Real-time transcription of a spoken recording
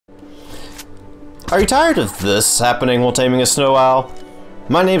Are you tired of this happening while taming a snow owl?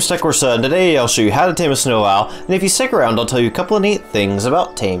 My name's Techworsa, and today I'll show you how to tame a snow owl, and if you stick around I'll tell you a couple of neat things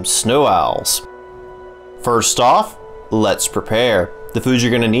about tamed snow owls. First off, let's prepare. The foods you're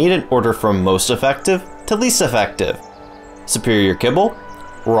going to need in order from most effective to least effective. Superior kibble,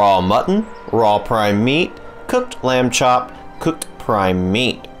 raw mutton, raw prime meat, cooked lamb chop, cooked prime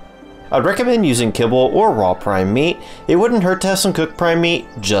meat. I'd recommend using kibble or raw prime meat. It wouldn't hurt to have some cooked prime meat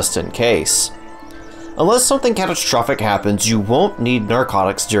just in case. Unless something catastrophic happens, you won't need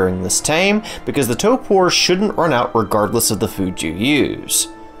narcotics during this tame because the torpor shouldn't run out regardless of the food you use.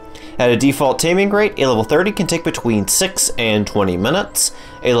 At a default taming rate, a level 30 can take between 6 and 20 minutes,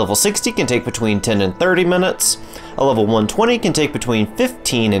 a level 60 can take between 10 and 30 minutes, a level 120 can take between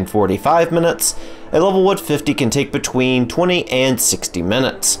 15 and 45 minutes, a level 150 can take between 20 and 60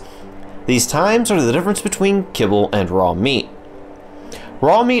 minutes. These times are the difference between kibble and raw meat.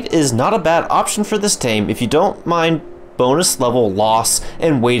 Raw meat is not a bad option for this tame if you don't mind bonus level loss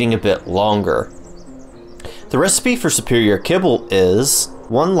and waiting a bit longer. The recipe for superior kibble is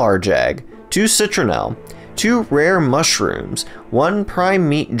 1 large egg, 2 citronelle, 2 rare mushrooms, 1 prime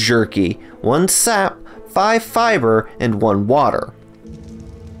meat jerky, 1 sap, 5 fiber, and 1 water.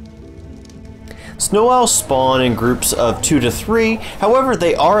 Snow owls spawn in groups of 2 to 3, however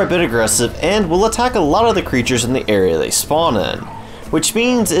they are a bit aggressive and will attack a lot of the creatures in the area they spawn in, which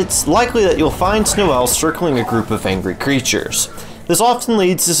means it's likely that you'll find snow owls circling a group of angry creatures. This often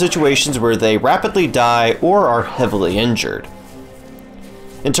leads to situations where they rapidly die or are heavily injured.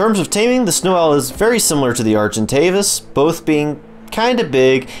 In terms of taming, the snow owl is very similar to the Argentavis, both being kinda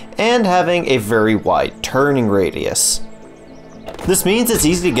big and having a very wide turning radius. This means it's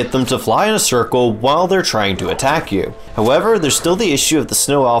easy to get them to fly in a circle while they're trying to attack you. However, there's still the issue of the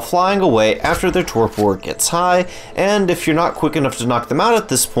snow owl flying away after their torpor gets high, and if you're not quick enough to knock them out at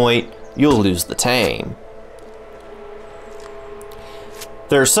this point, you'll lose the tame.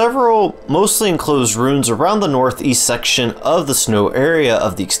 There are several mostly enclosed ruins around the northeast section of the snow area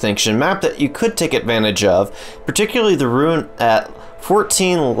of the extinction map that you could take advantage of, particularly the ruin at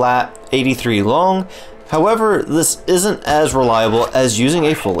 14 lat 83 long. However, this isn't as reliable as using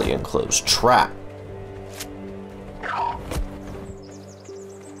a fully enclosed trap.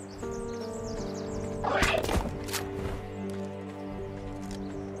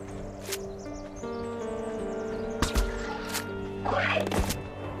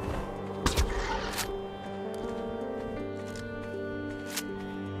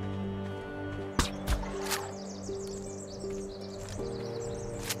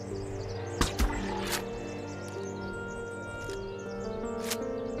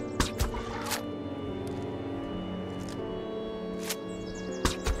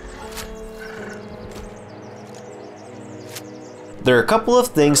 There are a couple of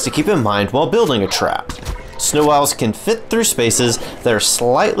things to keep in mind while building a trap. Snow owls can fit through spaces that are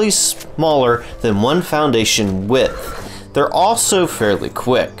slightly smaller than 1 foundation width. They're also fairly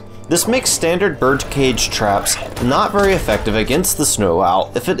quick. This makes standard birdcage traps not very effective against the snow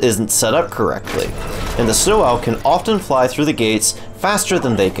owl if it isn't set up correctly, and the snow owl can often fly through the gates faster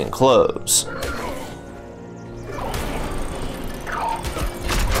than they can close.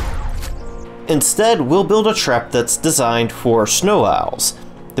 Instead, we'll build a trap that's designed for snow owls.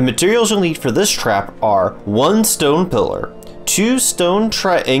 The materials you'll need for this trap are 1 stone pillar, 2 stone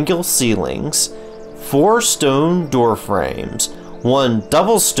triangle ceilings, 4 stone door frames, 1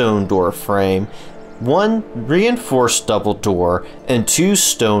 double stone door frame, 1 reinforced double door, and 2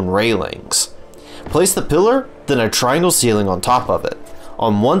 stone railings. Place the pillar, then a triangle ceiling on top of it.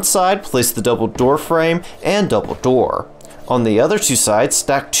 On one side, place the double door frame and double door. On the other 2 sides,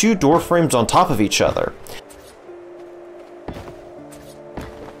 stack 2 door frames on top of each other.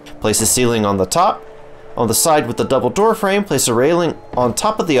 Place a ceiling on the top. On the side with the double door frame, place a railing on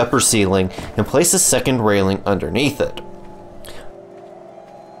top of the upper ceiling and place a second railing underneath it.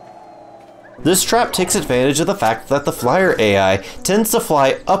 This trap takes advantage of the fact that the flyer AI tends to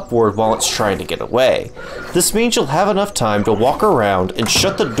fly upward while it's trying to get away. This means you'll have enough time to walk around and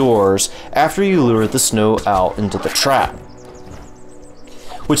shut the doors after you lure the snow owl into the trap.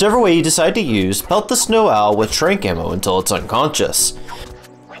 Whichever way you decide to use, pelt the snow owl with trank ammo until it's unconscious.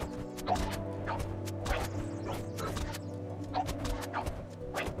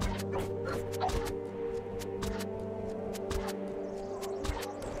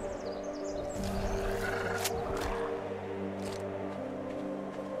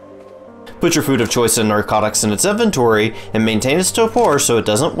 Put your food of choice and narcotics in its inventory and maintain its torpor so it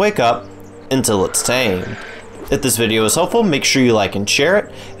doesn't wake up until it's tamed. If this video is helpful, make sure you like and share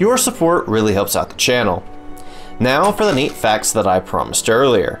it. Your support really helps out the channel. Now for the neat facts that I promised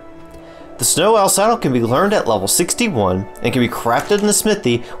earlier. The snow owl saddle can be learned at level 61 and can be crafted in the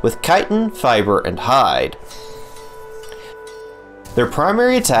smithy with chitin, fiber, and hide. Their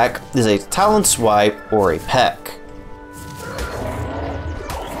primary attack is a talon swipe or a peck.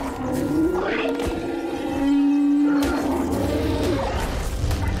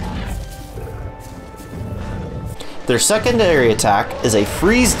 Their secondary attack is a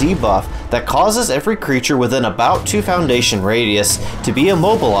freeze debuff that causes every creature within about 2 foundation radius to be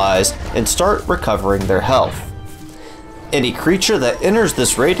immobilized and start recovering their health. Any creature that enters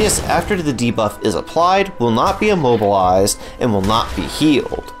this radius after the debuff is applied will not be immobilized and will not be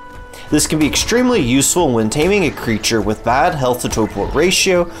healed. This can be extremely useful when taming a creature with bad health to teleport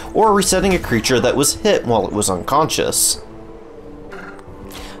ratio or resetting a creature that was hit while it was unconscious.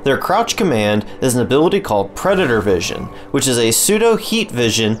 Their crouch command is an ability called Predator Vision, which is a pseudo heat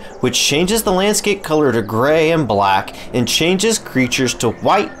vision which changes the landscape color to gray and black and changes creatures to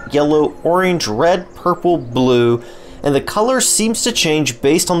white, yellow, orange, red, purple, blue, and the color seems to change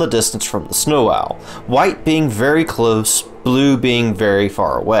based on the distance from the snow owl, white being very close, blue being very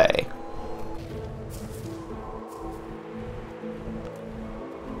far away.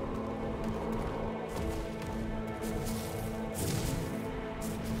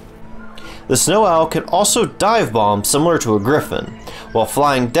 The snow owl can also dive bomb similar to a griffin. While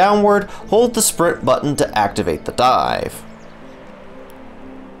flying downward, hold the sprint button to activate the dive.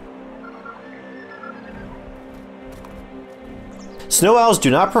 Snow owls do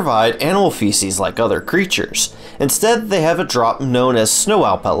not provide animal feces like other creatures. Instead, they have a drop known as snow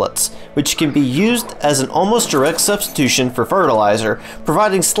owl pellets, which can be used as an almost direct substitution for fertilizer,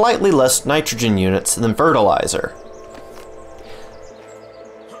 providing slightly less nitrogen units than fertilizer.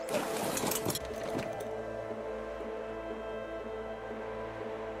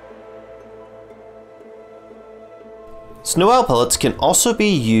 Snow owl pellets can also be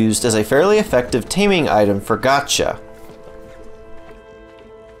used as a fairly effective taming item for gacha.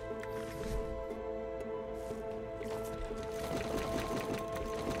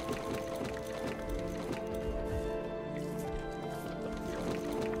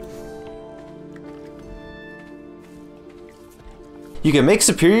 You can make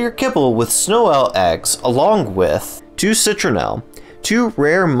superior kibble with snow owl eggs along with 2 citronelle, 2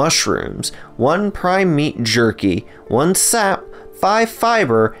 rare mushrooms, 1 prime meat jerky, 1 sap, 5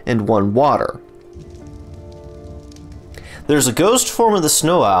 fiber, and 1 water. There's a ghost form of the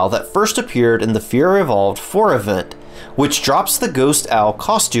snow owl that first appeared in the Fear Evolved 4 event, which drops the ghost owl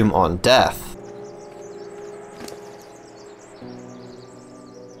costume on death.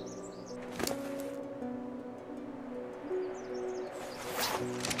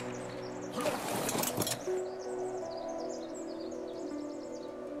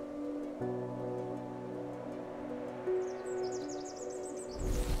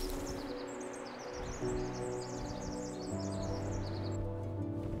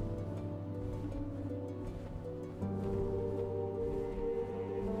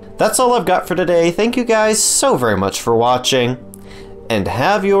 That's all I've got for today. Thank you guys so very much for watching, and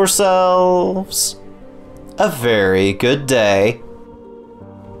have yourselves a very good day.